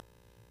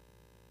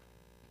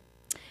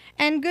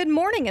And good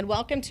morning and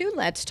welcome to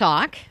Let's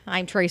Talk.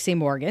 I'm Tracy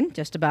Morgan,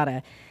 just about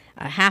a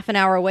half an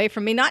hour away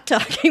from me not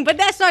talking, but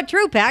that's not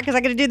true, Pat, because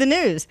I got to do the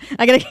news.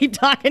 I got to keep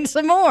talking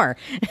some more.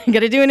 I got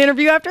to do an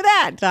interview after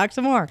that, talk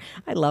some more.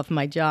 I love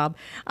my job.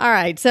 All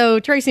right, so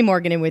Tracy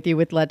Morgan in with you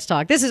with Let's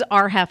Talk. This is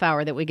our half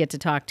hour that we get to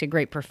talk to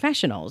great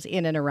professionals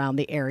in and around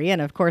the area,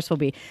 and of course we'll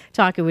be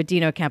talking with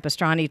Dino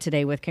Capestrani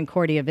today with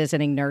Concordia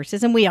Visiting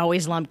Nurses, and we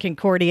always lump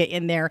Concordia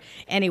in there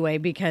anyway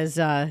because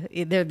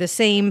they're the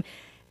same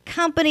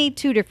company,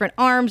 two different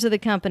arms of the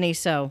company,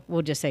 so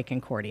we'll just say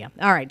Concordia.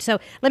 All right, so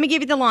let me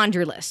give you the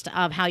laundry list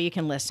of how you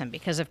can listen,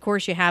 because of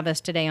course you have us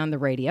today on the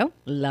radio.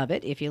 Love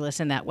it if you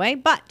listen that way,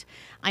 but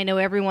I know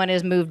everyone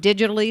has moved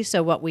digitally,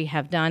 so what we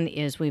have done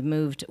is we've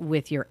moved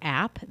with your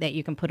app that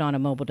you can put on a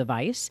mobile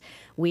device.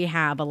 We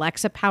have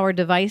Alexa-powered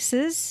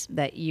devices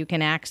that you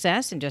can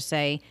access and just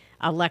say,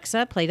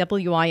 Alexa, play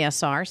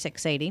WISR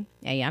 680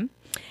 AM.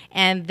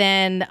 And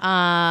then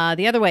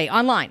the other way,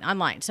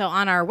 online. So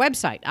on our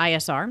website,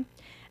 ISR,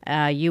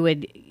 you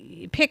would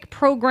pick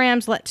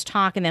programs, Let's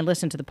Talk, and then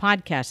listen to the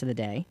podcast of the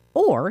day.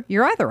 Or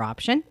your other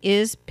option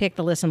is pick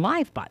the Listen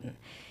Live button.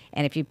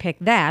 And if you pick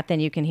that, then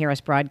you can hear us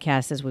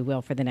broadcast as we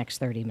will for the next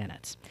 30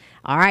 minutes.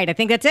 All right, I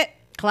think that's it.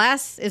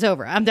 Class is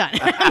over. I'm done.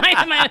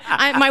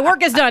 my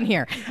work is done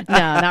here. No,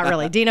 not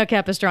really. Dino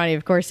Capestrani,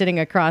 of course, sitting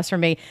across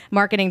from me,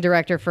 Marketing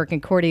Director for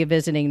Concordia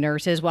Visiting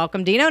Nurses.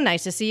 Welcome, Dino.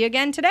 Nice to see you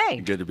again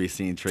today. Good to be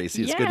seen,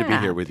 Tracy. It's good to be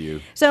here with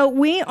you. So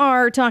we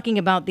are talking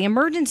about the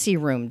emergency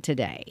room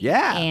today.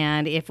 Yeah.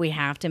 And if we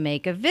have to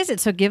make a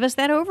visit. So give us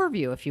that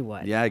overview, if you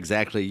would. Yeah,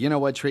 exactly. You know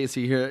what,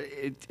 Tracy,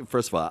 here,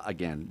 first of all,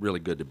 again, really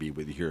good to be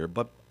with you here.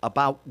 But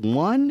about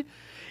 1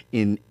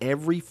 in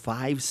every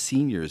 5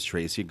 seniors,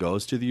 Tracy,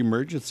 goes to the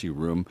emergency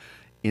room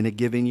in a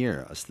given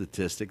year, a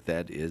statistic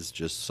that is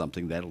just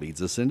something that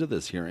leads us into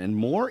this here. And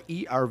more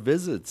ER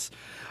visits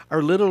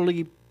are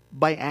literally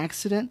by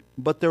accident,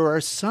 but there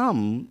are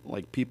some,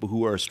 like people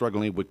who are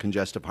struggling with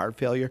congestive heart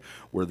failure,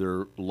 where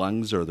their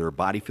lungs or their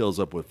body fills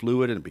up with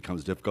fluid and it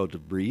becomes difficult to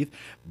breathe.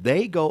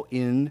 They go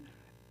in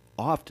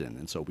often,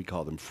 and so we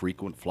call them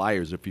frequent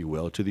flyers, if you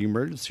will, to the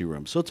emergency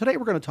room. So today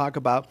we're going to talk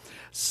about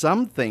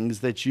some things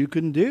that you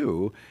can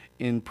do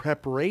in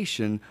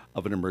preparation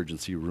of an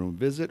emergency room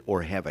visit,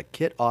 or have a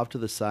kit off to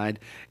the side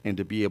and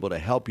to be able to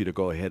help you to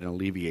go ahead and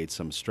alleviate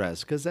some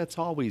stress, because that's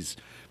always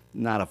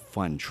not a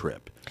fun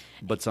trip,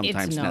 but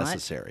sometimes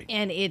necessary.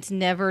 And it's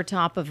never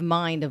top of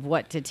mind of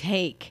what to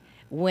take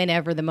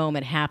whenever the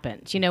moment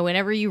happens. You know,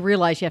 whenever you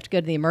realize you have to go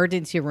to the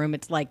emergency room,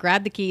 it's like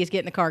grab the keys, get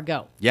in the car,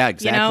 go. Yeah,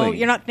 exactly. You know,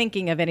 you're not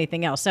thinking of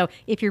anything else. So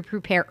if you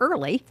prepare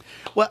early.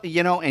 Well,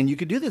 you know, and you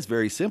can do this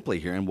very simply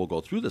here, and we'll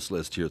go through this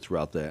list here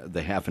throughout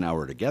the half an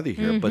hour together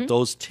here, but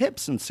those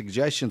tips and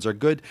suggestions are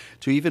good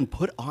to even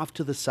put off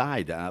to the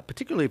side,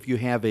 particularly if you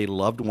have a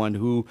loved one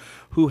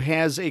who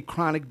has a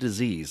chronic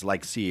disease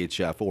like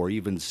CHF or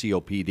even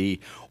COPD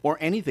or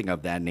anything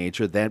of that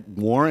nature that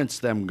warrants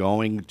them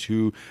going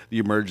to the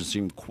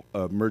emergency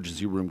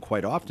room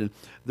quite often.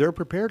 They're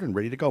prepared and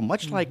ready to go.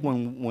 Much like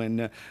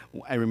when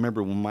I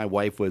remember when my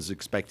wife was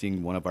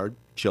expecting one of our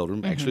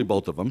children, actually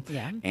both of them,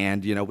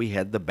 and you know, we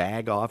had the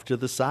bag off to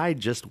the side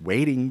just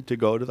waiting to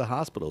go to the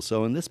hospital.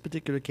 So in this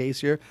particular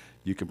case here,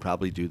 you can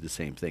probably do the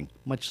same thing.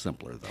 Much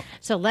simpler, though.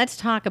 So let's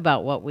talk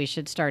about what we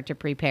should start to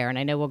prepare. And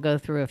I know we'll go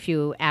through a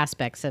few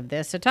aspects of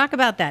this. So talk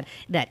about that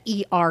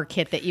ER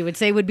kit that you would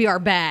say would be our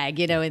bag,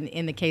 you know,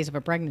 in the case of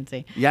a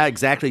pregnancy. Yeah,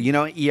 exactly. You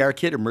know, ER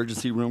kit,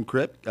 emergency room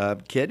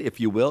kit,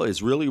 if you will,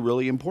 is really,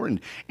 really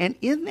important. And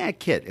in that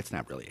kit, it's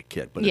not really a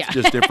kit, but it's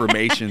just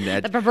information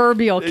that... the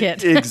proverbial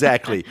kit.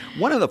 Exactly.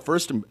 One of the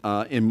first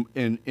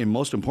and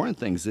most important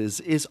things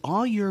is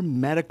all your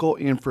medical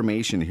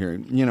information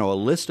here. You know, a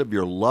list of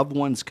your loved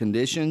one's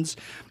conditions,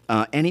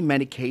 any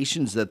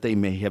medications that they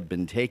may have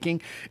been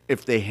taking,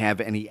 if they have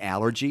any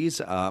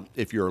allergies,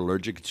 if you're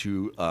allergic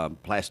to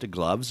plastic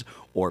gloves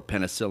or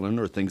penicillin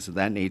or things of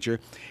that nature,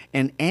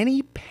 and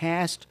any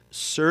past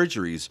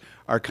surgeries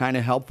are kind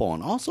of helpful.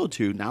 And also,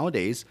 too,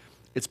 nowadays,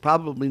 it's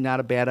probably not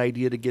a bad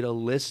idea to get a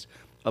list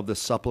of the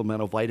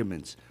supplemental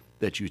vitamins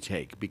that you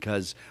take,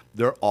 because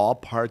they're all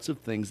parts of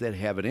things that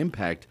have an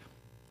impact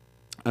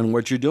on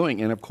what you're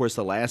doing. And of course,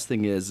 the last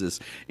thing is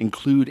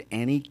include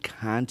any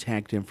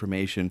contact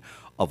information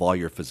of all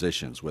your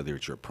physicians, whether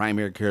it's your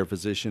primary care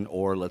physician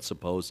or let's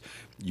suppose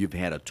you've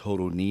had a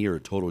total knee or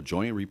total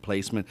joint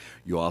replacement.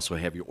 You also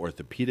have your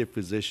orthopedic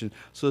physician.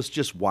 So it's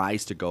just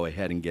wise to go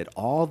ahead and get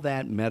all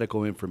that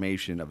medical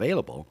information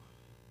available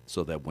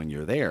so that when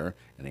you're there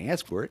and they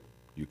ask for it,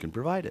 you can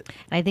provide it.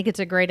 And I think it's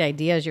a great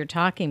idea as you're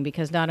talking,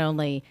 because not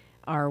only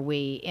are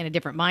we in a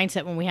different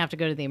mindset when we have to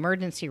go to the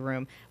emergency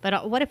room,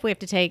 but what if we have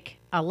to take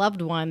a loved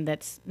one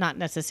that's not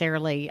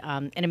necessarily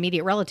an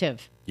immediate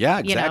relative? Yeah,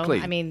 exactly.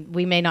 You know, I mean,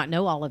 we may not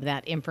know all of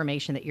that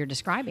information that you're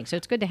describing, so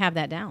it's good to have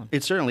that down.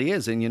 It certainly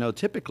is. And, you know,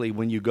 typically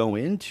when you go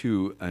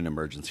into an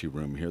emergency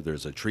room here,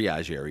 there's a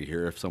triage area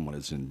here if someone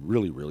is in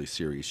really, really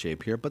serious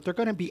shape here, but they're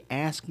going to be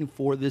asking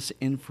for this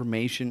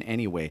information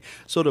anyway.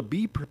 So to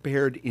be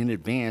prepared in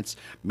advance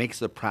makes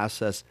the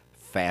process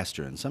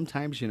faster. And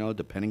sometimes,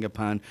 depending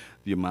upon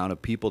the amount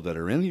of people that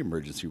are in the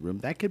emergency room,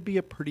 that could be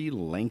a pretty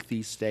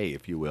lengthy stay,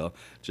 if you will,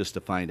 just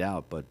to find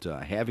out. But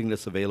having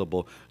this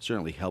available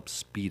certainly helps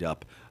speed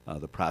up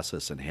the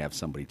process and have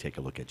somebody take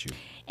a look at you.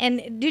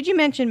 And did you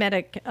mention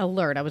Medic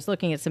Alert? I was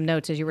looking at some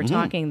notes as you were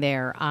talking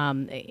there.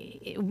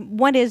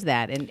 What is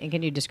that? And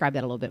can you describe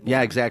that a little bit more?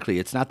 Yeah, exactly.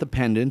 It's not the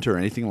pendant or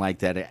anything like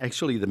that.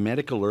 Actually, the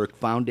Medic Alert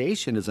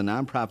Foundation is a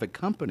nonprofit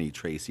company,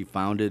 Tracy,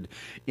 founded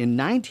in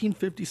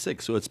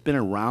 1956. So it's been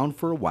around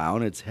for a while,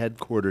 and it's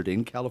headquartered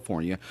in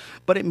California.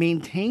 But it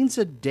maintains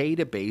a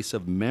database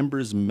of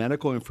members'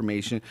 medical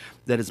information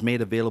that is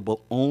made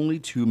available only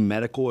to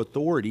medical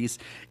authorities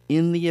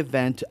in the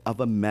event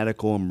of a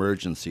medical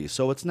emergency.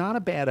 So it's not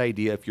a bad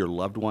idea if your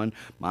loved one,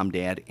 mom,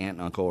 dad,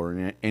 aunt, uncle,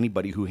 or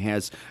anybody who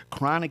has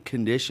chronic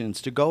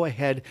conditions to go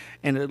ahead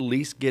and at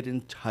least get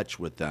in touch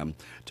with them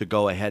to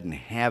go ahead and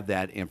have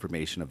that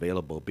information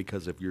available.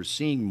 Because if you're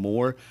seeing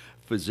more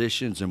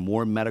physicians and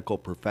more medical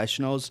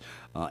professionals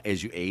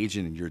as you age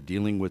and you're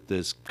dealing with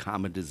this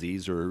common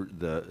disease or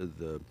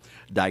the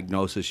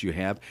diagnosis you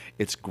have,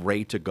 it's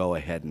great to go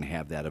ahead and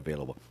have that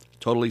available.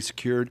 Totally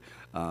secured,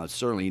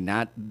 certainly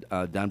not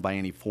done by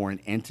any foreign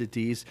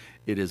entities.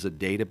 It is a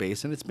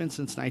database, and it's been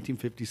since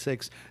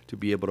 1956 to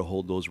be able to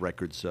hold those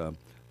records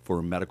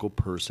for medical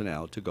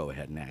personnel to go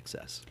ahead and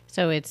access.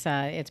 So it's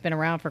been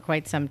around for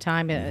quite some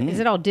time. Is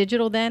it all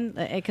digital then?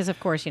 Because, of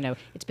course,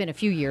 it's been a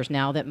few years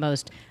now that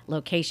most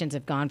locations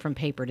have gone from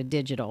paper to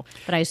digital.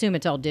 But I assume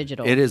it's all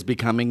digital. It is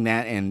becoming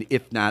that, and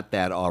if not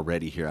that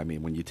already here. I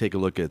mean, when you take a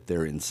look at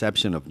their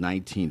inception of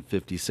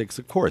 1956,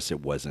 of course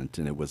it wasn't,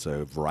 and it was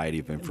a variety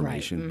of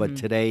information. Right. But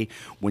today,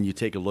 when you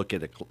take a look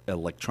at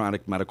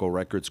electronic medical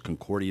records,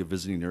 Concordia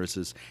Visiting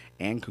Nurses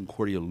and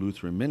Concordia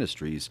Lutheran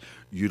Ministries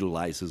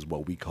utilizes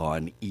what we call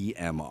an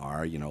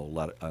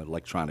EMR,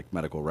 electronic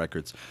medical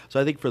records. So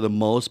I think for the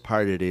most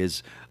part it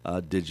is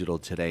digital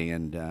today,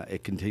 and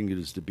it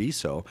continues to be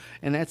so.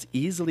 And that's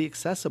easily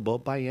accessible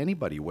by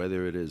anybody,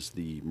 whether it is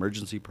the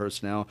emergency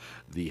personnel,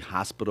 the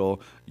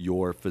hospital,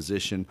 your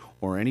physician,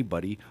 or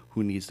anybody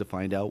who needs to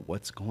find out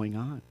what's going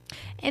on.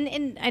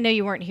 And I know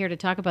you weren't here to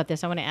talk about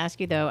this. I want to ask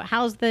you, though,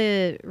 how's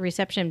the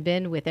reception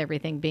been with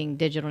everything being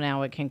digital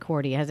now at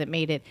Concordia? Has it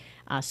made it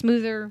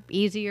smoother,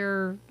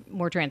 easier,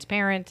 more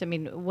transparent? I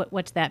mean,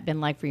 what's that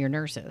been like for your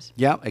nurses?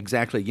 Yeah,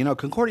 exactly.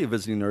 Concordia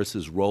Visiting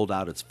Nurses rolled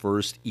out its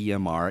first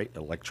EMR,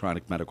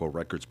 electronic medical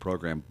records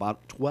program,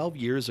 about 12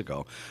 years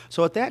ago.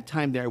 So at that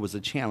time, there was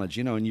a challenge,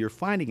 and you're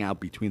finding out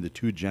between the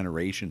two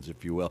generations,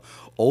 if you will,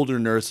 older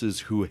nurses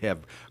who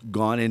have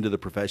gone into the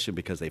profession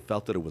because they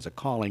felt that it was a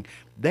calling.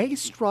 They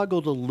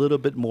struggled a little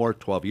bit more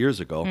 12 years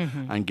ago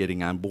on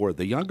getting on board.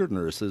 The younger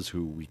nurses,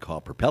 who we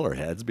call propeller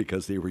heads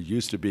because they were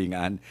used to being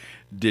on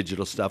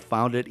digital stuff,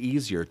 found it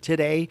easier.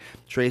 Today,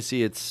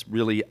 Tracy, it's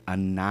really a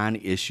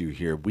non-issue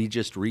here. We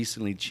just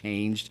recently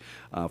changed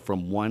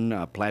from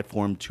one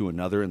platform to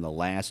another in the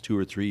last 2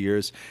 or 3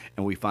 years,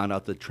 and we found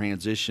out the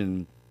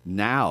transition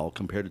now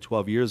compared to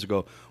 12 years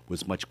ago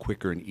was much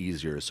quicker and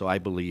easier. So I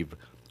believe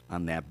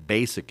on that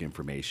basic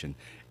information,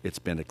 it's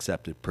been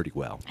accepted pretty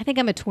well. I think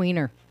I'm a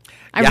tweener.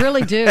 I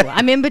really do.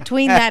 I'm in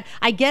between that.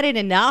 I get it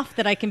enough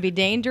that I can be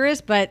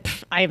dangerous, but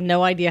I have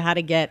no idea how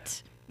to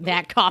get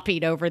that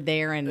copied over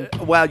there. And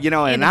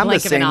and I'm the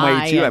same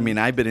way too. I mean,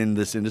 I've been in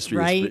this industry,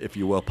 right? if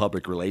you will,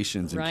 public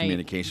relations and right.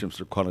 communications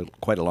for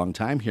quite a long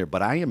time here.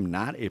 But I am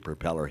not a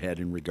propeller head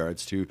in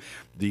regards to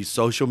the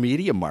social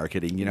media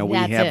marketing. We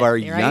have our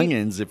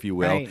youngins, if you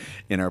will, right.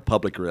 in our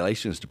public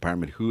relations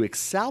department who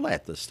excel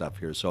at this stuff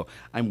here. So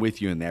I'm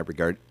with you in that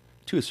regard.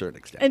 To a certain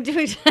extent.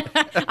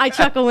 I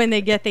chuckle when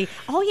they get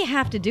all you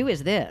have to do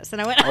is this.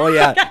 And I went, oh,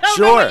 yeah, I don't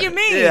sure. know what you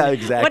mean. Yeah,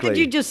 exactly. What did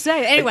you just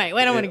say? Anyway,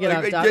 I don't want to get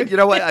off topic. You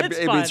know what?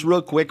 It's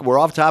real quick. We're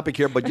off topic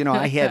here, but,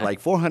 I had like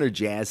 400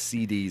 jazz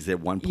CDs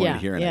at one point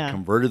here, and I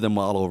converted them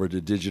all over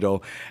to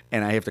digital,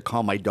 and I have to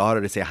call my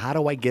daughter to say, how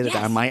do I get it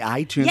on my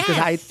iTunes?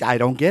 Because I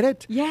don't get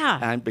it. Yeah.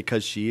 And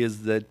because she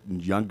is the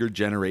younger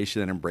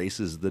generation that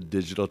embraces the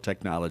digital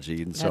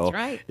technology. And so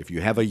if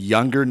you have a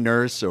younger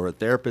nurse or a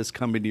therapist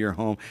coming to your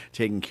home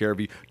taking care of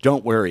you,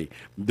 don't worry.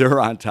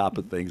 They're on top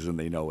of things and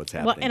they know what's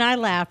happening. Well, and I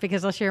laugh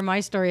because I'll share my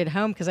story at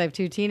home because I have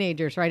 2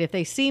 teenagers, right? If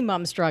they see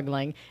mom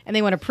struggling and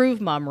they want to prove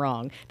mom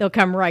wrong, they'll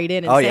come right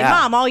in and say,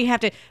 Mom, all you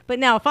have to... But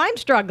now if I'm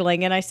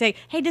struggling and I say,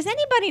 hey, does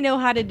anybody know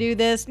how to do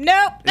this?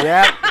 Nope.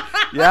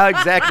 Yeah,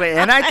 exactly.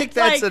 And I think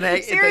that's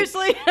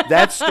seriously?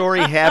 That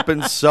story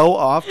happens so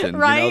often.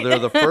 Right? They're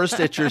the first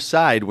at your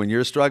side when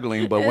you're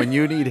struggling, but when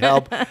you need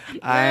help,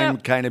 I'm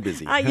kind of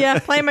busy.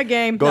 Play my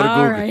game. Go to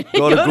Google. Right.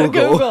 Go to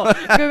Google.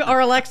 Google.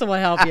 Or Alexa will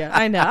help you.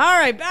 I know. All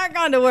right, back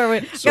on to where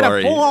we're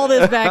going to pull all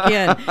this back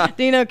in.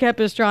 Dino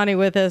Capestrani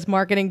with us,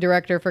 Marketing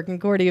Director for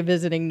Concordia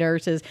Visiting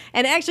Nurses.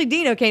 And actually,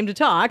 Dino came to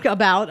talk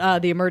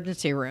about the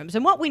emergency rooms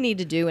and what we need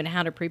to do and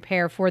how to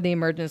prepare for the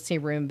emergency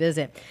room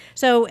visit.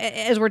 So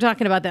as we're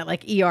talking about that,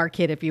 like ER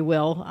kit, if you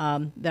will,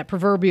 that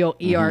proverbial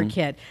ER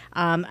kit,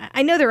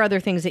 I know there are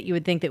other things that you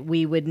would think that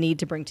we would need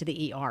to bring to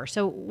the ER.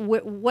 So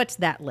what's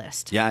that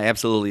list? Yeah,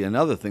 absolutely.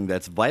 Another thing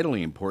that's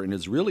vitally important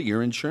is really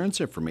your insurance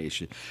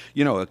information.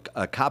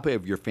 A copy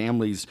of your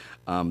family's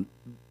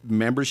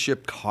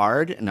membership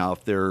card. Now,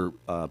 if they're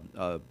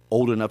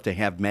old enough to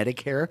have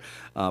Medicare,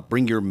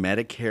 bring your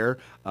Medicare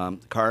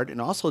card.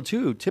 And also,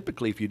 too,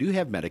 typically, if you do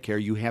have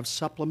Medicare, you have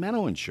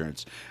supplemental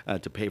insurance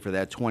to pay for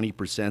that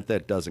 20%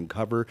 that doesn't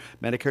cover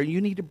Medicare.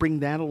 You need to bring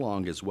that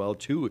along as well,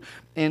 too.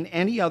 And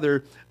any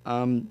other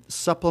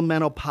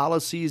supplemental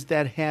policies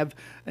that have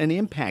an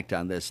impact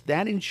on this.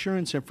 That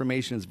insurance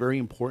information is very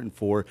important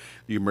for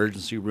the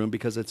emergency room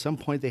because at some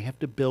point they have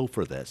to bill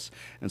for this.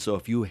 And so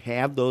if you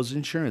have those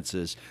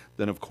insurances,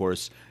 then of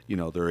course,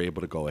 they're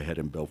able to go ahead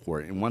and bill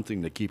for it. And one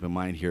thing to keep in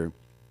mind here,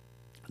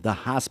 the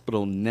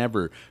hospital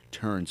never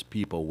turns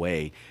people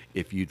away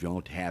if you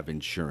don't have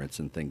insurance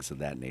and things of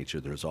that nature.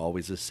 There's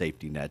always a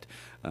safety net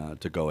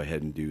to go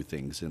ahead and do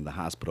things in the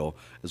hospital,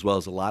 as well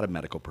as a lot of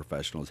medical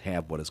professionals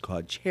have what is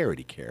called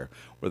charity care,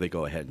 where they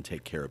go ahead and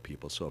take care of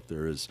people. So if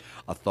there is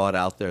a thought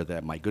out there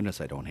that, my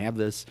goodness, I don't have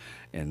this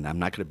and I'm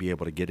not going to be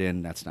able to get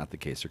in, that's not the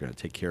case. They're going to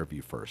take care of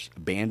you first.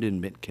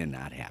 Abandonment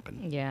cannot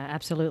happen. Yeah,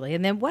 absolutely.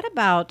 And then what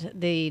about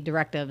the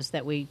directives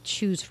that we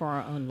choose for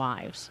our own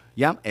lives?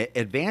 Yeah,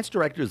 advance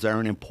directives are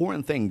an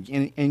important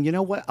thing. And you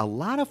know what? A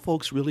lot of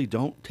folks really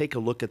don't take a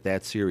look at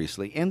that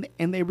seriously.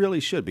 And they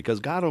really should, because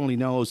God only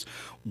knows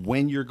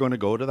when you're going to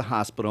go to the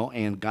hospital,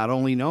 and God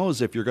only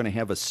knows if you're going to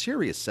have a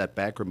serious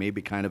setback or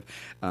maybe kind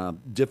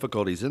of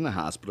difficulties in the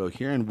hospital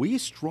here. And we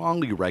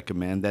strongly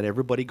recommend that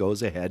everybody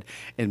goes ahead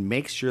and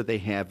makes sure they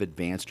have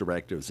advance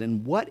directives.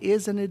 And what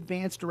is an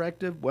advance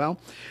directive? Well,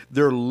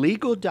 they're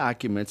legal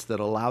documents that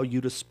allow you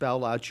to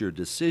spell out your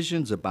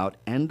decisions about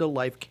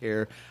end-of-life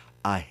care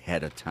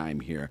ahead of time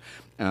here.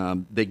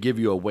 They give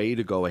you a way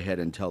to go ahead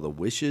and tell the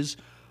wishes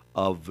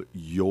of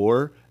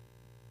your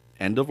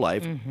end of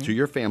life to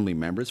your family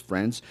members,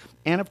 friends,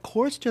 and of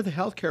course to the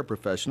healthcare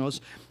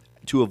professionals,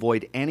 to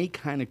avoid any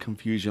kind of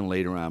confusion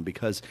later on,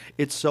 because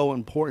it's so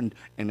important.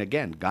 And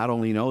again, God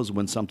only knows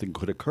when something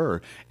could occur.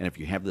 And if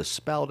you have this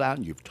spelled out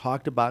and you've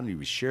talked about it and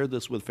you've shared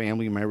this with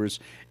family members,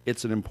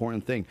 it's an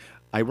important thing.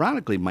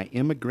 Ironically, my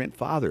immigrant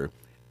father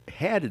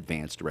had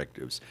advance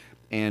directives.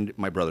 And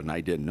my brother and I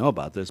didn't know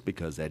about this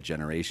because that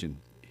generation,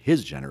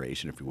 his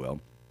generation, if you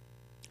will,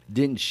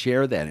 didn't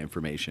share that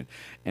information.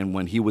 And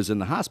when he was in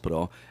the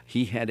hospital,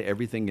 he had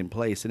everything in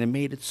place. And it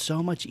made it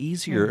so much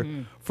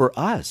easier for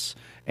us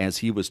as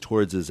he was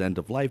towards his end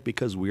of life,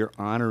 because we are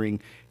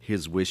honoring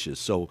his wishes.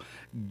 So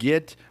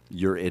get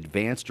your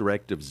advance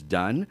directives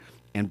done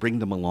and bring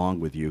them along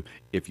with you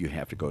if you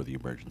have to go to the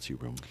emergency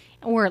room.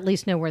 Or at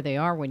least know where they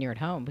are when you're at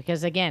home.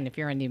 Because, again, if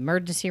you're in the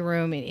emergency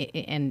room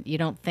and you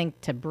don't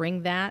think to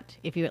bring that,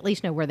 if you at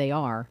least know where they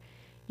are,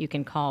 you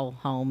can call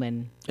home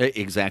and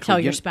tell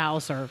your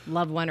spouse or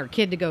loved one or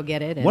kid to go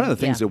get it. And, one of the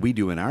things that we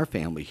do in our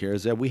family here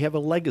is that we have a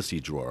legacy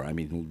drawer. I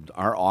mean,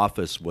 our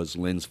office was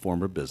Lynn's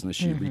former business.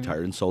 She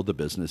retired and sold the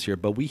business here.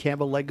 But we have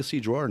a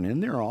legacy drawer, and in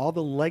there are all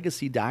the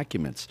legacy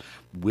documents,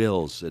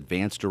 wills,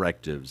 advance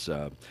directives,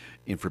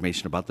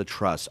 information about the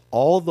trust,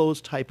 all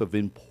those type of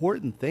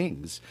important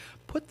things.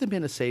 Put them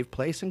in a safe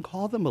place and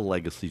call them a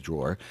legacy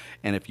drawer.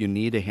 And if you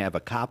need to have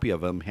a copy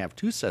of them, have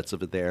 2 sets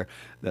of it there,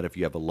 that if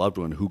you have a loved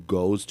one who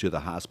goes to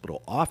the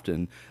hospital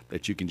often,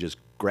 that you can just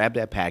grab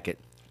that packet,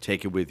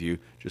 take it with you,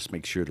 just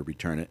make sure to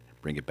return it,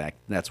 bring it back.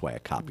 And that's why a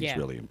copy is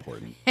really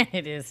important.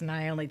 It is, and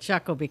I only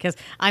chuckle because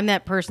I'm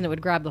that person that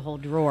would grab the whole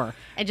drawer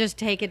and just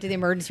take it to the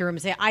emergency room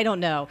and say, I don't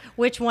know.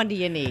 Which one do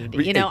you need?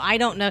 I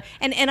don't know.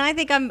 And I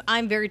think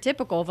I'm very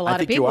typical of a lot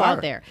of people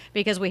out there,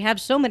 because we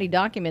have so many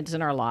documents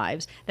in our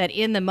lives that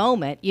in the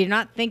moment, you're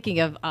not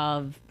thinking of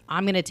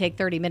I'm going to take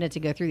 30 minutes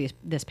to go through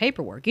this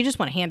paperwork. You just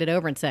want to hand it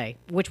over and say,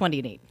 which one do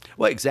you need?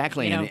 Well,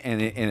 exactly.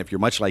 And if you're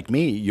much like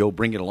me, you'll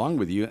bring it along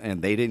with you,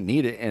 and they didn't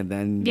need it, and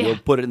then you'll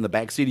put it in the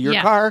backseat of your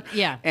car,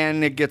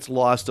 and it gets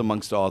lost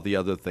amongst all the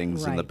other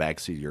things in the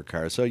backseat of your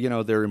car. So,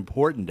 they're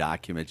important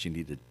documents. You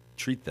need to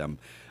treat them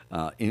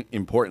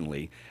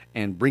importantly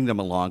and bring them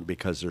along,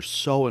 because they're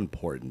so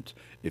important,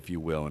 if you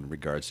will, in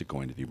regards to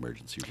going to the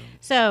emergency room.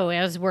 So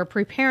as we're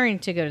preparing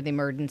to go to the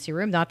emergency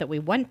room, not that we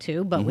want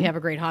to, but we have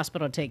a great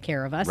hospital to take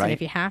care of us. Right. And if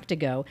you have to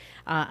go,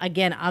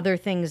 again, other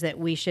things that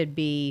we should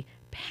be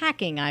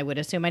packing, I would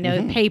assume. I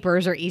know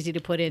papers are easy to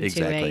put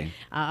into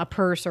a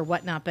purse or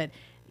whatnot, but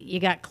you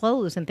got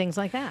clothes and things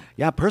like that.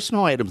 Yeah,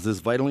 personal items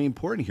is vitally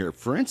important here.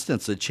 For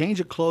instance, a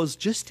change of clothes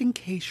just in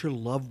case your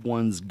loved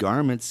one's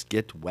garments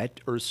get wet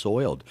or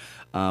soiled.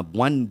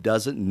 One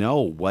doesn't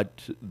know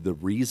what the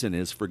reason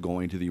is for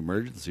going to the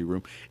emergency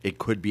room. It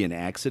could be an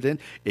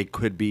accident. It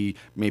could be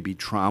maybe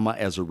trauma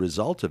as a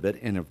result of it.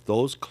 And if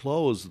those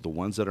clothes, the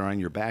ones that are on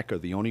your back, are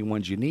the only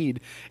ones you need,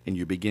 and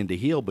you begin to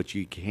heal, but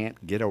you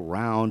can't get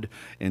around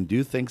and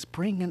do things,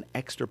 bring an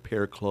extra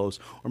pair of clothes,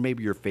 or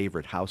maybe your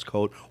favorite house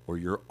coat or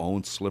your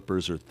own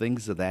slippers or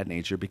things of that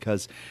nature,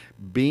 because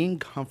being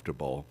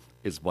comfortable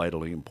is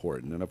vitally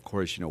important. And of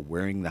course,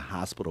 wearing the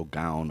hospital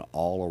gown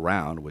all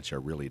around, which are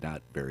really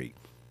not very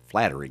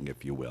flattering,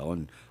 if you will,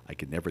 and I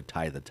could never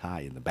tie the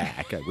tie in the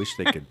back. I wish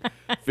they could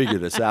figure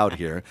this out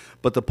here.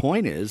 But the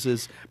point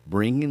is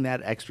bringing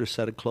that extra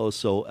set of clothes,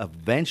 so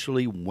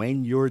eventually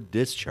when you're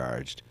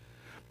discharged,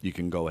 you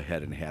can go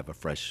ahead and have a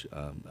fresh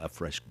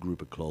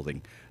group of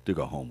clothing to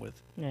go home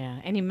with. Yeah,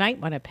 and you might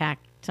want to pack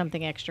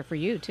something extra for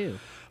you too,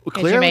 Well,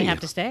 because you may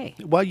have to stay.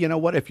 Well, you know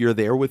what? If you're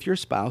there with your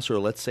spouse, or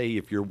let's say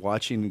if you're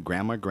watching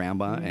grandma,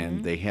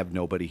 and they have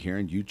nobody here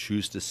and you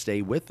choose to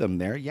stay with them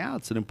there, yeah,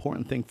 it's an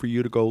important thing for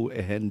you to go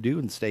ahead and do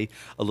and stay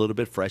a little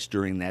bit fresh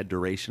during that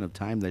duration of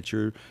time that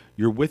you're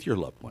with your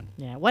loved one.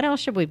 Yeah. What else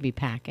should we be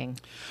packing?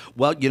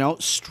 Well,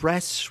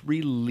 stress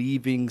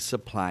relieving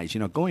supplies.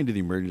 Going to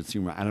the emergency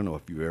room, I don't know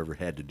if you've ever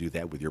had to do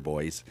that with your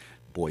boys.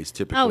 Boys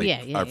typically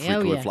are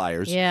frequent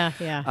flyers. Yeah.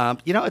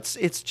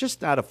 It's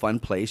just not a fun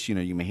place.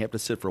 You may have to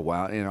sit for a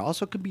while, and it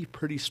also can be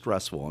pretty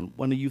stressful. And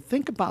when you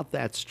think about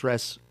that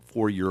stress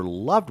for your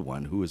loved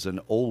one, who is an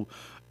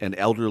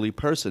elderly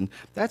person,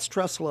 that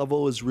stress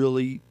level is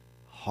really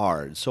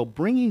hard. So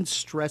bringing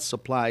stress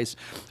supplies,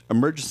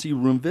 emergency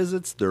room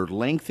visits, they're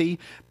lengthy.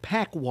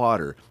 Pack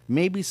water,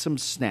 maybe some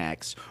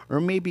snacks, or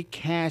maybe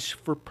cash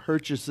for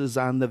purchases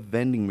on the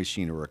vending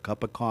machine, or a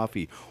cup of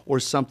coffee,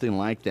 or something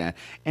like that.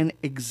 And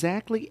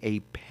exactly a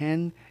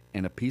pen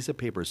and a piece of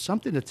paper,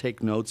 something to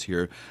take notes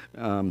here.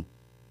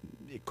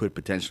 It could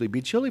potentially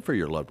be chilly for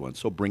your loved one,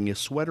 so bring a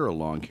sweater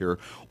along here,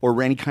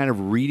 or any kind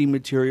of reading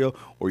material,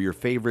 or your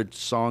favorite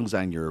songs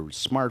on your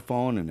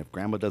smartphone. And if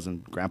grandpa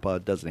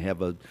doesn't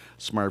have a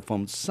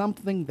smartphone,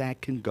 something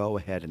that can go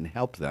ahead and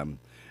help them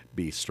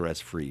be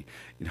stress-free.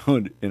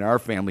 In our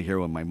family here,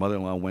 when my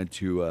mother-in-law went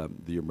to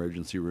the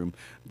emergency room,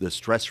 the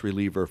stress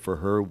reliever for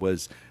her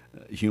was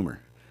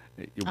humor.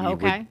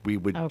 We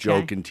would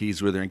joke and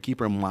tease with her and keep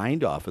her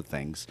mind off of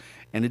things,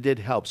 and it did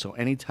help. So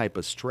any type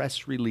of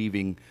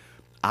stress-relieving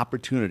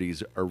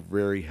opportunities are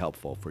very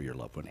helpful for your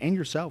loved one and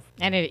yourself.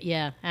 And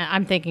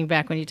I'm thinking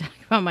back when you talk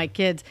about my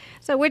kids.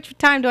 So which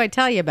time do I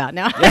tell you about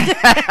now?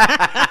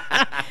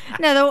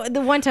 No,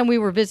 the one time we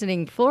were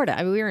visiting Florida.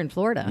 I mean, we were in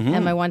Florida,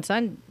 and my one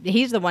son,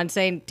 he's the one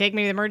saying, "Take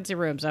me to the emergency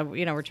room." So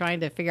we're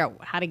trying to figure out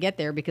how to get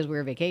there because we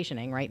were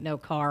vacationing, right? No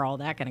car, all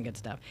that kind of good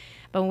stuff.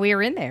 But when we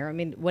were in there, I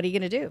mean, what are you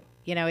going to do?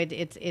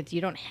 It's you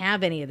don't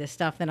have any of this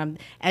stuff. And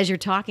as you're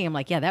talking, I'm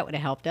like, yeah, that would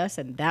have helped us,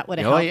 and that would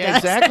have helped us.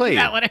 Exactly.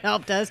 That would have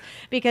helped us,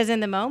 because in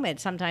the moment,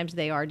 sometimes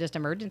they are just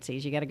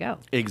emergencies. You got to go.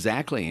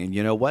 Exactly. And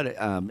you know what?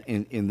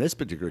 In this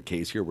particular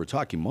case here, we're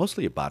talking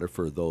mostly about it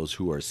for those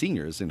who are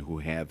seniors and who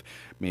have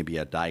maybe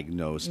a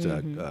diagnosed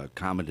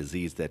common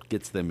disease that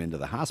gets them into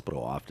the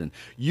hospital often.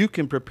 You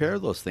can prepare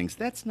those things.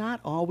 That's not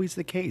always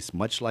the case,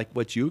 much like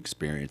what you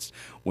experienced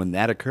when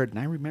that occurred. And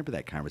I remember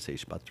that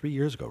conversation about 3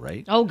 years ago,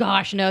 right? Oh,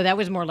 gosh, no, that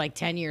was more like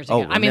 10 years ago. Oh,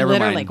 well, I mean, never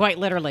literally, mind. quite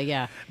literally,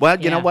 yeah. Well,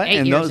 you know what?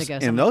 8 years ago,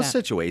 In those like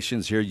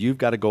situations here, you've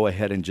got to go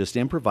ahead and just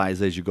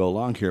improvise as you go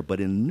along here.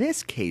 But in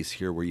this case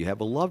here, where you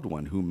have a loved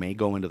one who may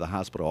go into the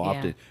hospital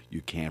often,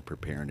 you can't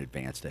prepare in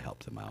advance to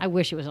help them out. I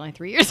wish it was only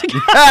 3 years ago.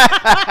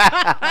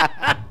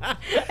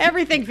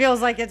 Everything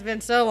feels like it's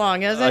been so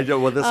long, isn't it?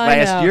 Well, this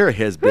last year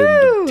has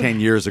been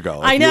 10 years ago.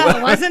 I know,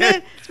 wasn't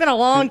it? It's been a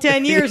long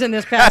 10 years in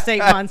this past 8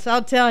 months,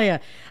 I'll tell you.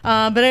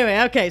 But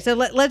anyway, okay, so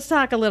let's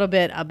talk a little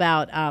bit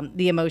about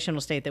the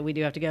emotional state that we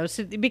do have to go.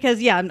 So,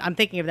 because, I'm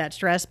thinking of that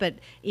stress, but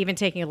even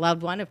taking a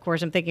loved one, of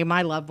course, I'm thinking of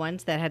my loved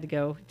ones that had to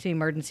go to the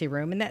emergency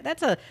room, and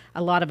that's a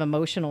lot of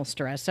emotional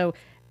stress. So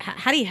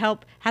how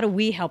do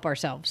we help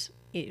ourselves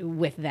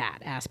with that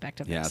aspect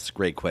of this? Yeah, it's a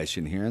great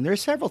question here. And there are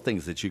several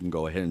things that you can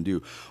go ahead and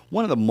do.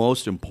 One of the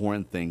most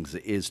important things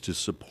is to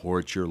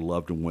support your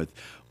loved one with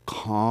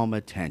calm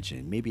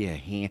attention, maybe a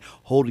hand,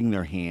 holding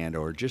their hand,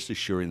 or just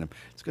assuring them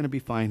it's going to be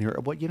fine here.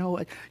 Well, you know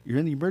what? You're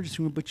in the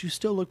emergency room, but you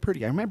still look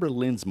pretty. I remember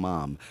Lynn's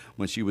mom,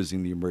 when she was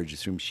in the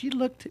emergency room, she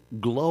looked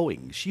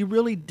glowing. She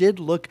really did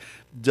look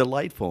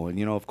delightful.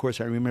 And, of course,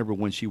 I remember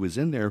when she was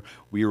in there,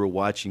 we were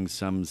watching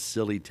some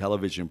silly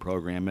television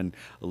program and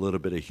a little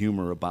bit of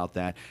humor about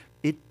that.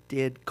 It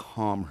did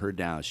calm her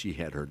down. She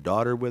had her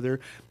daughter with her.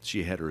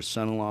 She had her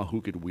son-in-law who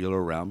could wheel her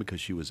around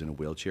because she was in a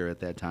wheelchair at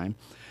that time.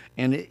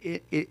 And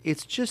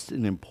it's just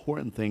an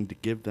important thing to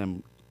give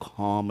them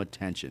calm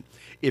attention.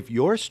 If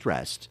you're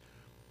stressed,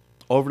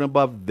 over and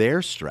above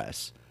their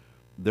stress,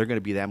 they're going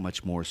to be that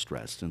much more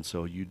stressed. And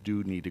so you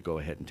do need to go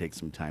ahead and take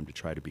some time to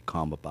try to be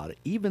calm about it,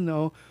 even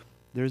though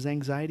there's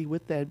anxiety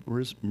with that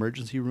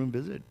emergency room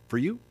visit for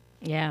you.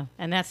 Yeah,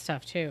 and that's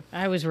tough, too.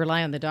 I always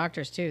rely on the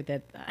doctors, too.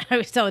 That I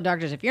always tell the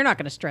doctors, if you're not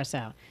going to stress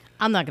out,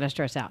 I'm not going to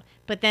stress out.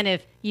 But then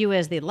if you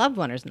as the loved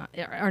one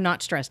are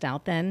not stressed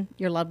out, then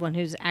your loved one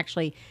who's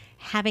actually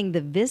having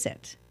the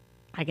visit,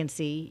 I can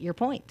see your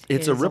point.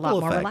 It's a ripple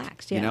lot more effect.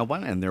 Relaxed, yeah. You know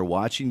what? And they're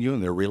watching you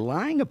and they're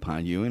relying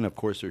upon you. And, of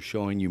course, they're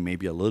showing you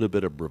maybe a little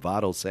bit of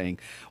bravado saying,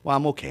 well,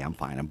 I'm okay, I'm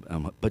fine.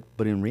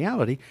 But in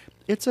reality,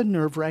 it's a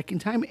nerve-wracking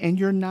time, and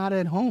you're not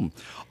at home.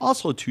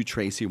 Also, too,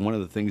 Tracy, one of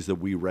the things that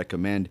we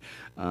recommend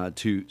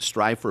to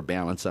strive for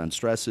balance on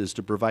stress is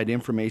to provide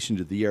information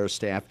to the ER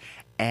staff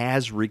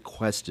as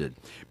requested,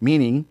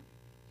 meaning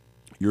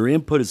your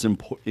input is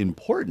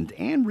important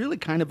and really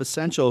kind of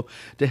essential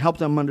to help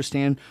them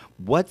understand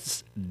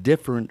what's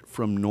different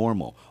from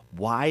normal.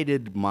 Why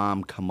did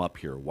mom come up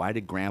here? Why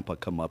did grandpa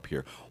come up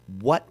here?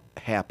 What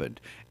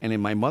happened. And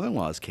in my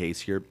mother-in-law's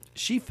case here,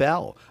 she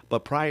fell.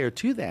 But prior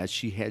to that,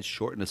 she had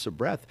shortness of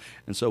breath.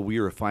 And so we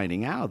were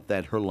finding out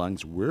that her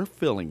lungs were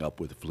filling up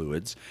with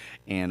fluids.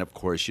 And of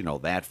course,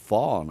 that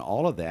fall and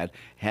all of that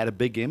had a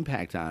big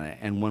impact on it.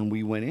 And when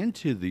we went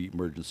into the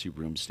emergency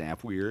room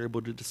staff, we were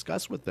able to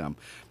discuss with them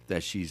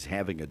that she's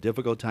having a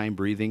difficult time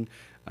breathing.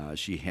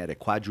 She had a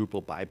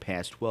quadruple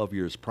bypass 12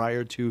 years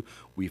prior to.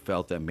 We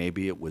felt that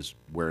maybe it was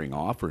wearing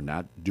off or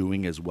not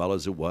doing as well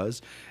as it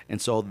was.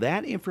 And so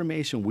that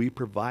information we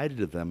provided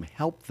to them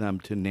helped them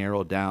to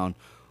narrow down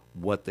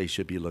what they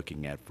should be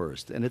looking at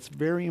first. And it's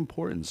very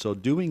important. So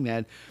doing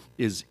that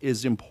is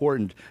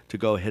important to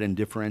go ahead and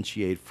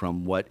differentiate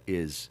from what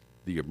is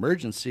the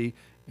emergency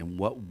and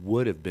what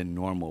would have been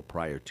normal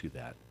prior to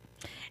that.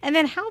 And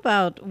then how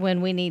about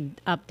when we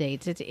need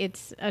updates?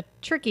 It's a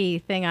tricky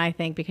thing, I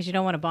think, because you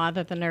don't want to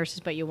bother the nurses,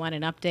 but you want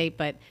an update.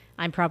 But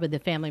I'm probably the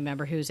family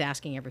member who's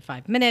asking every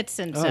 5 minutes,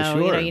 and so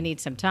sure. you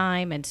need some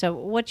time. And so,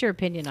 what's your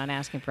opinion on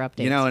asking for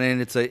updates?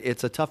 And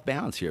it's a tough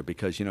balance here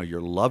because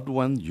your loved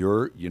one,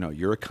 you're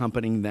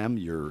accompanying them,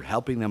 you're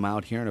helping them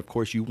out here, and of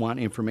course you want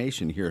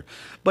information here.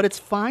 But it's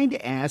fine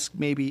to ask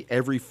maybe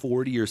every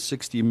 40 or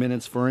 60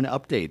 minutes for an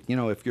update.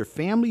 If your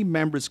family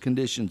member's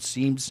condition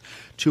seems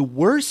to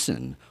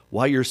worsen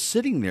while you're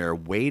sitting there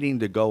waiting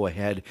to go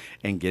ahead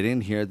and get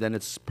in here, then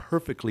it's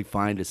perfectly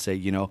fine to say,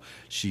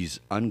 she's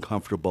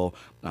uncomfortable,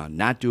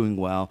 not doing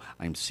well.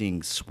 I'm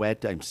seeing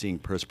sweat. I'm seeing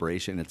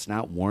perspiration. It's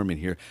not warm in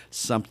here.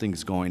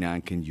 Something's going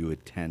on. Can you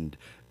attend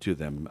to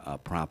them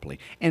promptly?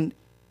 And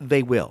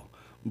they will.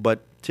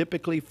 But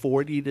typically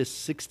 40 to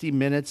 60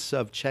 minutes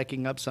of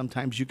checking up.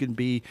 Sometimes you can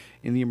be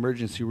in the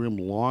emergency room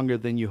longer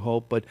than you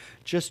hope, but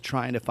just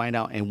trying to find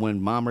out. And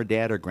when mom or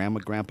dad or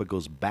grandpa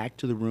goes back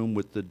to the room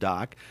with the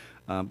doc,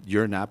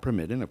 you're not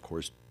permitted. Of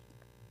course,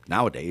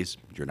 nowadays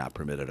you're not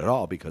permitted at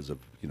all because of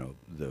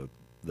the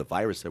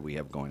virus that we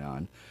have going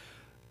on.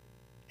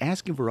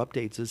 Asking for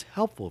updates is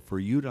helpful for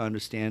you to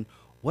understand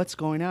what's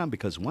going on,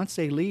 because once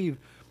they leave,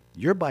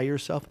 you're by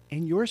yourself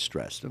and you're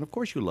stressed. And of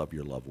course you love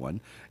your loved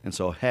one. And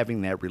so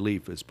having that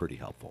relief is pretty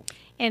helpful.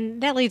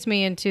 And that leads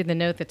me into the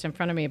note that's in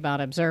front of me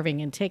about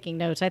observing and taking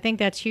notes. I think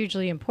that's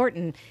hugely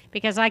important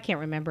because I can't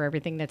remember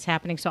everything that's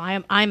happening. So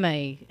I'm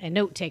a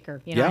note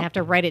taker. I have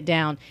to write it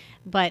down.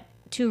 But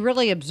to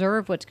really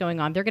observe what's going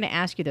on, they're going to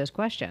ask you those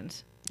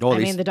questions. Oh,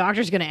 the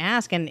doctor's going to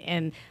ask,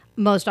 and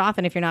most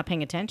often, if you're not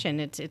paying attention,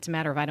 it's a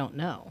matter of I don't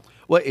know.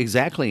 Well,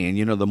 exactly.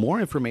 And, the more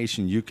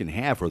information you can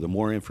have or the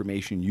more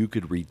information you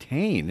could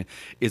retain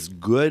is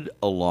good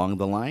along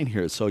the line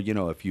here. So,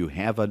 if you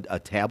have a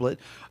tablet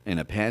and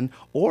a pen,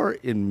 or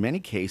in many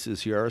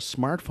cases here are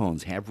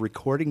smartphones, have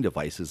recording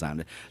devices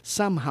on it,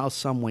 somehow,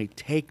 some way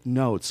take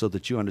notes so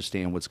that you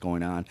understand what's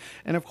going on.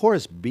 And, of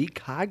course, be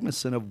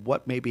cognizant of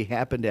what maybe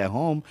happened at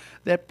home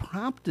that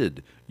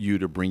prompted you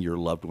to bring your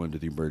loved one to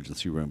the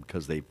emergency room,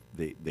 because they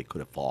could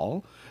have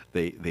fallen.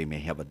 They may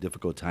have a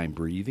difficult time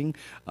breathing.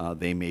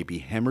 They may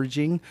be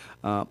hemorrhaging.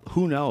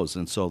 Who knows?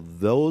 And so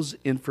that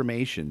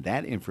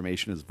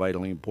information is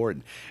vitally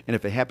important. And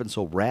if it happens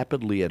so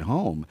rapidly at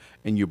home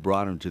and you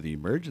brought them to the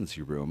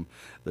emergency room,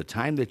 the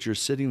time that you're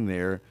sitting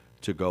there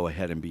to go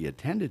ahead and be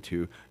attended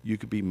to, you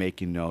could be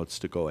making notes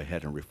to go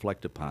ahead and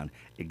reflect upon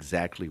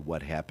exactly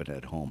what happened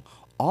at home.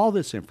 All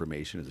this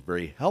information is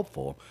very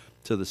helpful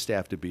to the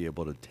staff to be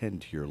able to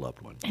tend to your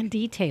loved one. And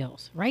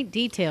details, right?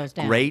 Details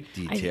down. Great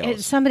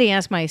details. Somebody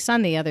asked my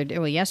son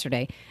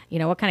yesterday,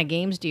 what kind of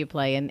games do you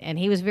play? And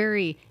he was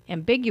very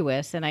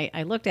ambiguous. And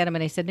I looked at him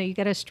and I said, no, you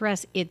got to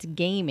stress it's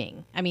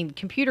gaming.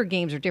 Computer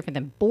games are different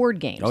than board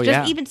games. Oh,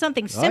 Just even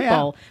something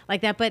simple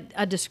like that, but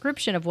a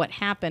description of what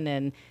happened.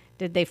 And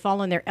did they fall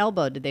on their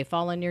elbow? Did they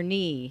fall on your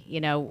knee?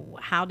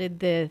 How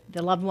did the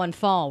loved one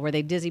fall? Were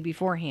they dizzy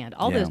beforehand?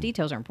 All those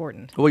details are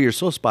important. Well, you're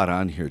so spot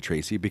on here,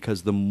 Tracy,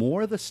 because the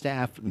more the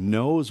staff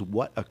knows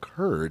what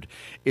occurred,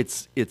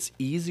 it's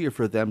easier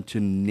for them to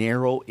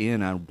narrow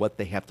in on what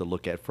they have to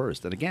look at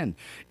first. And again,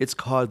 it's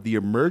called the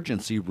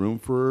emergency room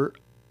for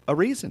a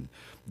reason.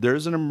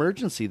 There's an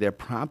emergency that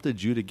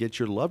prompted you to get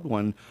your loved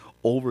one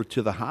over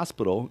to the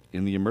hospital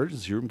in the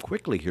emergency room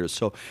quickly here.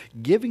 So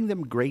giving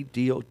them great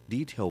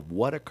detail of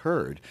what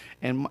occurred.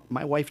 And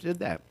my wife did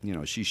that.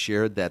 She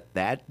shared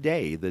that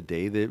day, the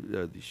day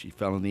that she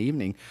fell in the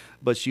evening,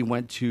 but she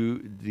went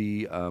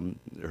to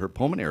her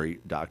pulmonary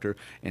doctor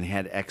and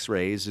had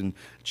x-rays and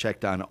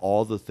checked on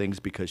all the things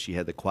because she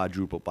had the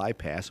quadruple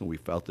bypass, and we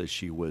felt that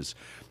she was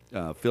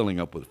filling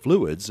up with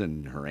fluids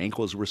and her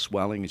ankles were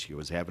swelling and she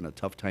was having a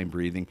tough time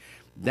breathing,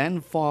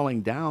 then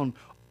falling down.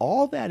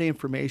 All that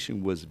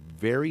information was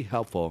very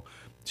helpful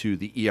to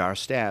the ER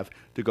staff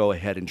to go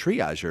ahead and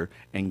triage her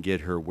and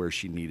get her where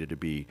she needed to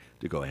be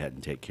to go ahead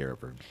and take care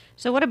of her.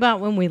 So what about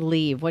when we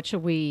leave? What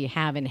should we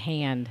have in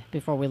hand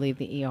before we leave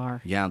the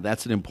ER? Yeah,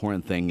 that's an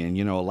important thing. And,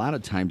 a lot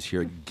of times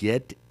here,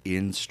 get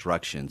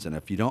instructions. And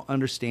if you don't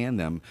understand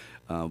them,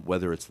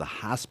 whether it's the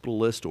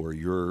hospitalist or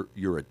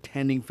your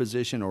attending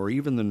physician or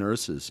even the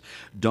nurses,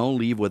 don't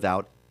leave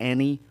without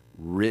any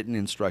written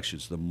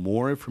instructions. The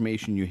more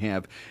information you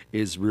have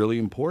is really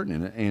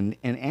important. And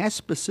ask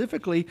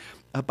specifically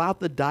about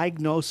the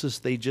diagnosis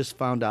they just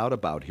found out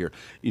about here.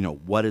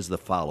 What is the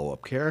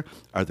follow-up care?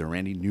 Are there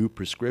any new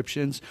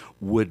prescriptions?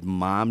 Would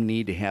mom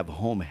need to have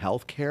home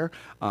health care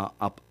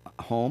up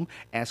home?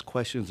 Ask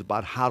questions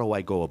about how do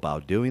I go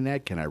about doing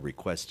that? Can I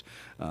request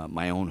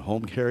my own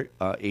home care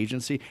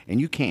agency? And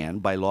you can.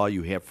 By law,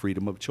 you have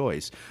freedom of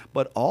choice.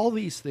 But all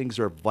these things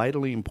are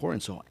vitally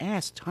important. So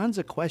ask tons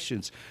of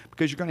questions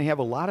because you're going to have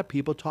a lot of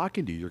people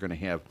talking to you. You're going to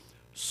have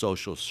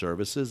social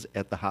services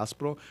at the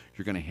hospital.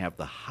 You're going to have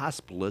the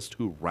hospitalist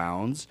who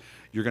rounds.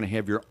 You're going to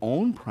have your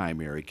own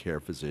primary care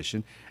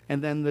physician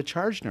and then the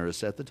charge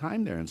nurse at the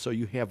time there. And so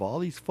you have all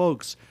these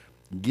folks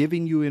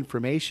giving you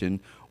information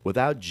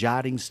without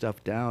jotting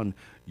stuff down.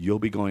 You'll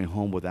be going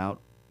home without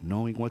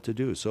knowing what to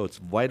do. So it's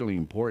vitally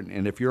important.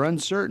 And if you're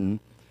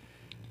uncertain,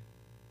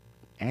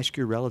 ask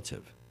your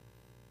relative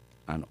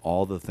on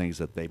all the things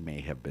that they may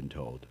have been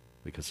told,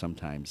 because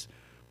sometimes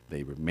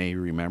they may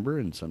remember,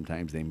 and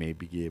sometimes they may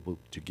be able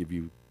to give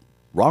you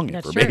wrong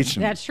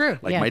information. That's true.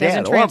 Like yeah, my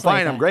dad. I'm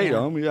fine. I'm great.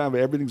 Yeah.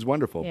 Everything's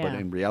wonderful. Yeah. But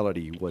in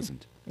reality, he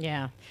wasn't.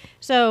 Yeah.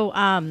 So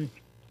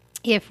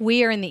if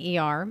we are in the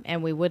ER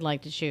and we would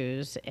like to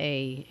choose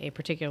a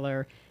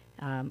particular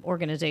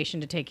organization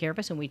to take care of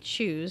us, and we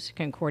choose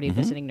Concordia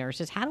Visiting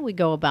Nurses, how do we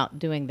go about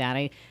doing that?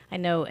 I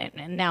know,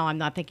 and now I'm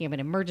not thinking of an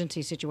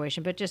emergency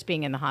situation, but just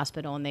being in the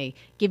hospital and they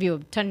give you a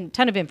ton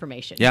of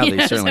information. Yeah,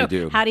 they certainly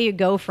do. How do you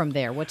go from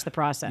there? What's the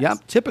process? Yeah,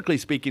 typically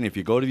speaking, if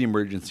you go to the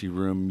emergency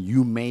room,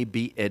 you may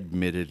be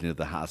admitted into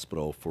the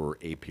hospital for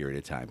a period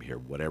of time here,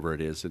 whatever it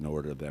is, in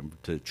order for them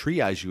to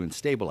triage you and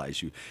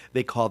stabilize you.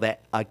 They call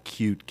that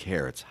acute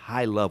care. It's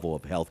high level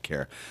of health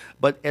care.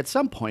 But at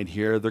some point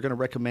here, they're going to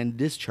recommend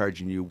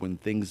discharging you when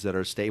things that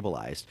are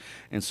stabilized.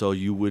 And so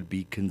you would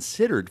be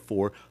considered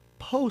for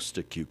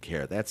post-acute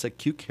care. That's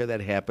acute care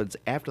that happens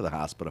after the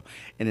hospital.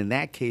 And in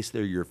that case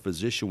there, your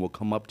physician will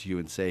come up to you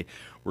and say,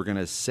 we're going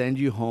to send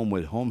you home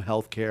with home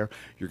health care.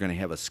 You're going to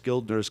have a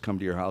skilled nurse come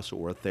to your house,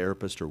 or a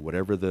therapist, or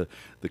whatever the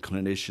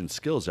clinician's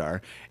skills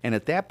are. And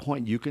at that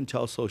point, you can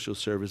tell social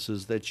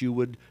services that you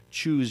would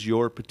choose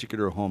your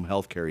particular home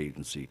health care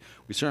agency.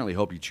 We certainly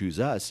hope you choose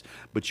us,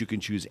 but you can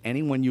choose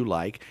anyone you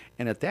like.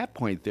 And at that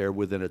point there,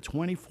 within a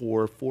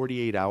 24,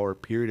 48-hour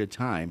period of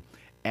time,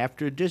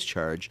 after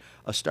discharge,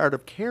 a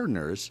start-up care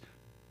nurse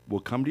will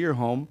come to your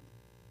home,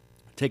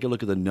 take a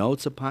look at the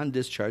notes upon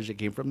discharge that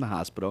came from the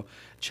hospital,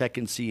 check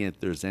and see if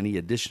there's any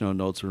additional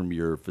notes from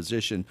your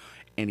physician,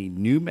 any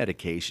new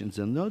medications,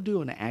 and they'll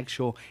do an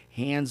actual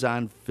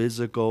hands-on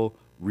physical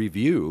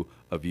review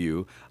of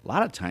you. A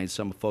lot of times,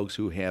 some folks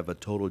who have a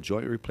total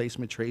joint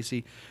replacement,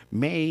 Tracy,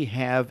 may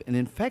have an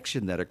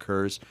infection that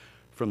occurs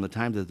from the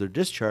time that they're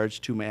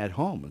discharged to at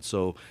home. And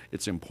so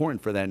it's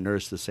important for that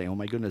nurse to say, oh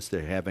my goodness,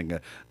 they're having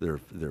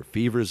their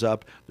fever's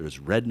up, there's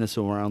redness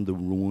around the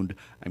wound,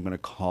 I'm going to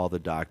call the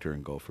doctor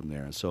and go from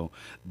there. And so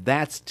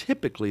that's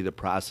typically the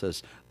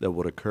process that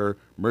would occur.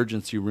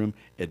 Emergency room,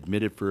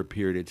 admitted for a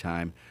period of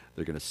time.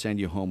 They're going to send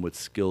you home with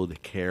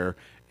skilled care.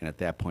 And at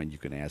that point, you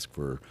can ask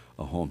for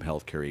a home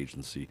health care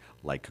agency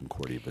like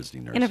Concordia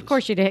Visiting Nurses. And of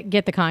course, you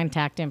get the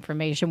contact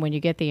information when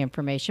you get the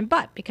information.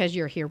 But because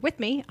you're here with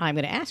me, I'm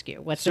going to ask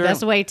you, what's the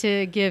best way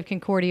to give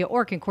Concordia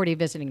or Concordia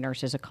Visiting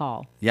Nurses a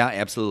call? Yeah,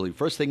 absolutely.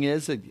 First thing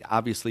is,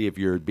 obviously, if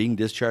you're being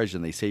discharged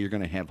and they say you're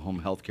going to have home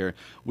health care,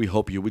 we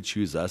hope you would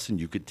choose us and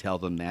you could tell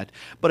them that.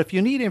 But if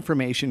you need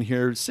information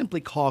here,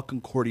 simply call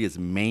Concordia's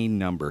main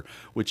number,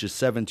 which is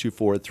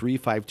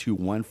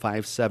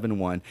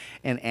 724-352-1571,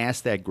 and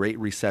ask that great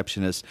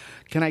receptionist,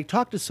 can I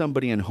talk to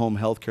somebody in home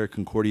health care,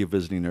 Concordia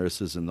Visiting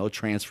Nurses, and they'll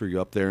transfer you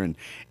up there, and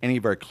any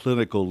of our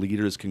clinical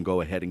leaders can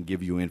go ahead and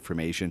give you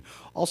information.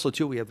 Also,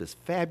 too, we have this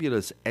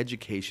fabulous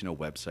educational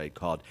website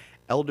called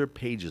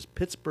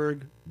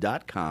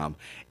elderpagespittsburgh.com,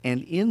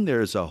 and in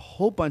there's a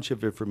whole bunch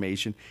of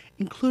information,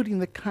 including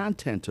the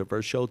content of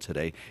our show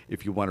today.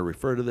 If you want to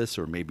refer to this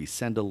or maybe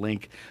send a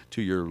link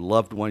to your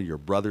loved one, your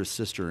brother,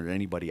 sister, or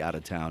anybody out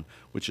of town,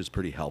 which is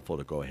pretty helpful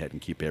to go ahead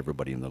and keep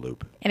everybody in the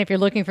loop. And if you're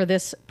looking for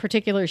this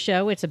particular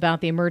show, it's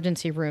about the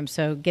emergency room,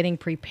 so getting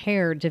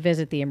prepared to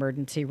visit the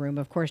emergency room.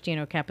 Of course,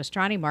 Dino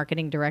Capestrani,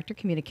 Marketing Director,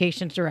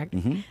 Communications Director,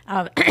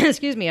 of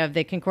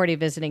the Concordia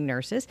Visiting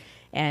Nurses,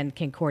 and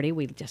Concordia,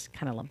 we just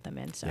kind of lump them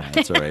in. So. Yeah,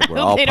 that's all right. We're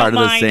all part of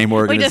the same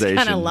organization. We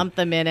just kind of lump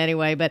them in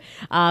anyway, but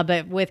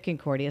with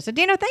Concordia. So,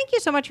 Dino, thank you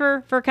so much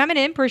for coming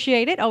in.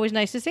 Appreciate it. Always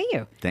nice to see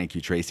you. Thank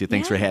you, Tracy.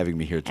 Thanks for having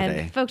me here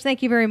today. And folks,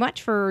 thank you very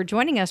much for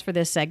joining us for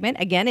this segment.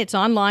 Again, it's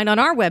online on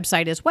our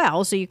website as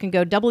well, so you can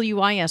go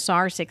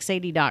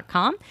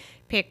WISR680.com,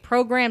 pick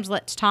programs,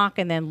 Let's Talk,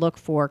 and then look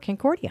for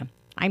Concordia.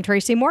 I'm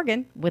Tracy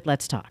Morgan with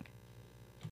Let's Talk.